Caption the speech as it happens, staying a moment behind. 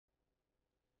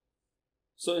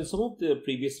So in some of the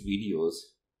previous videos,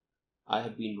 I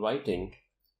have been writing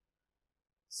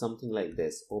something like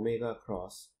this: omega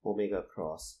cross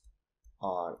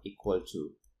r equal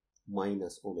to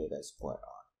minus omega square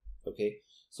r. Okay,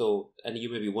 so and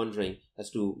you may be wondering as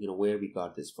to where we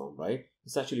got this from, right?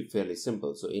 It's actually fairly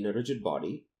simple. So in a rigid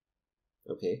body,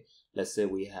 okay, let's say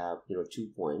we have 2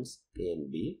 points A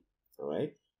and B, all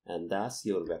right, and that's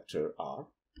your vector r,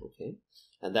 okay,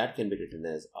 and that can be written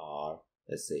as r,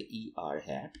 let's say er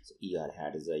hat. So er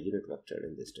hat is a unit vector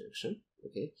in this direction,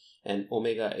 okay, and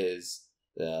omega is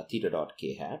theta dot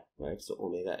k hat, right? So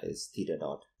omega is theta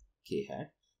dot k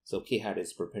hat. So k hat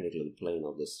is perpendicular to the plane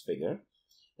of this figure,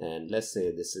 and let's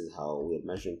say this is how we're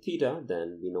measuring theta.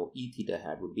 Then we know e theta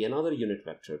hat would be another unit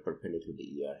vector perpendicular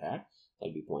to er hat.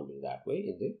 I'll be pointing that way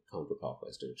in the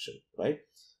counterclockwise direction, right?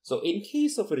 So in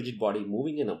case of a rigid body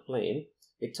moving in a plane,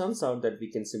 it turns out that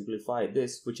we can simplify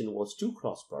this, which involves two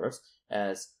cross products,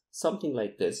 as something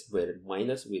like this, where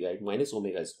we write minus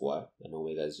omega square, and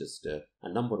omega is just a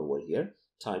number over here,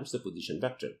 times the position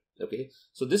vector, okay?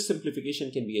 So this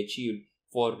simplification can be achieved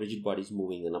for rigid bodies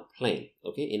moving in a plane,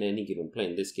 okay, in any given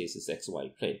plane. In this case is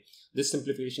xy plane. This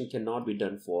simplification cannot be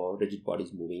done for rigid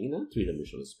bodies moving in a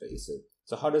three-dimensional space.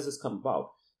 So how does this come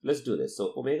about? Let's do this.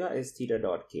 So omega is theta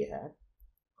dot k hat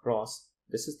cross,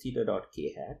 this is theta dot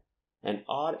k hat, and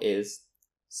r is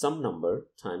some number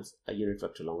times a unit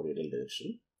vector along radial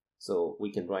direction. So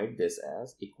we can write this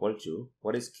as equal to,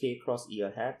 what is k cross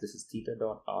er hat? This is theta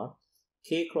dot r.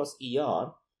 K cross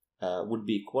er would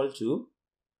be equal to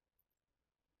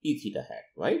e theta hat,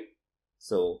 right?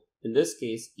 So in this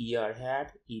case, er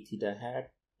hat, e theta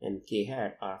hat, and k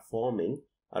hat are forming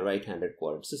a right-handed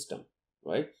coordinate system,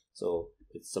 right? So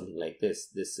it's something like this.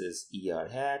 This is er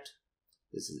hat,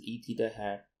 this is e theta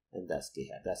hat, and that's k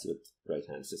hat. That's your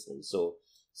right-hand system. So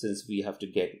since we have to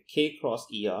get k cross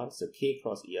er, so k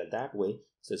cross er that way,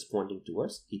 so it's pointing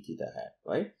towards e theta hat,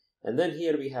 right? And then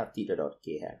here we have theta dot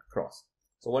k hat cross.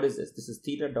 So what is this? This is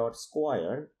theta dot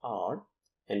square r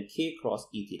and k cross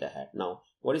e theta hat. Now,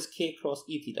 what is k cross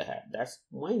e theta hat? That's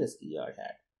minus er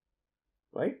hat,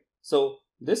 right? So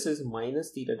this is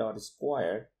minus theta dot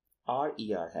square r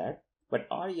er hat, but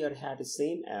r er hat is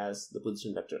same as the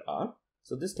position vector r.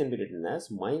 So this can be written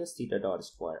as minus theta dot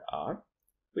square r,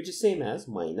 which is same as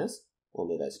minus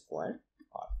omega square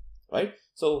r, right?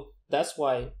 So that's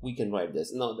why we can write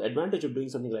this. Now, the advantage of doing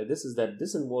something like this is that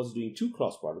this involves doing two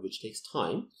cross product, which takes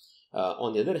time.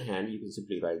 On the other hand, you can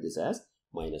simply write this as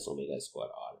minus omega square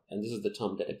r. And this is the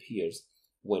term that appears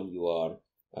when you are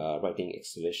writing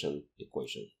acceleration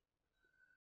equation.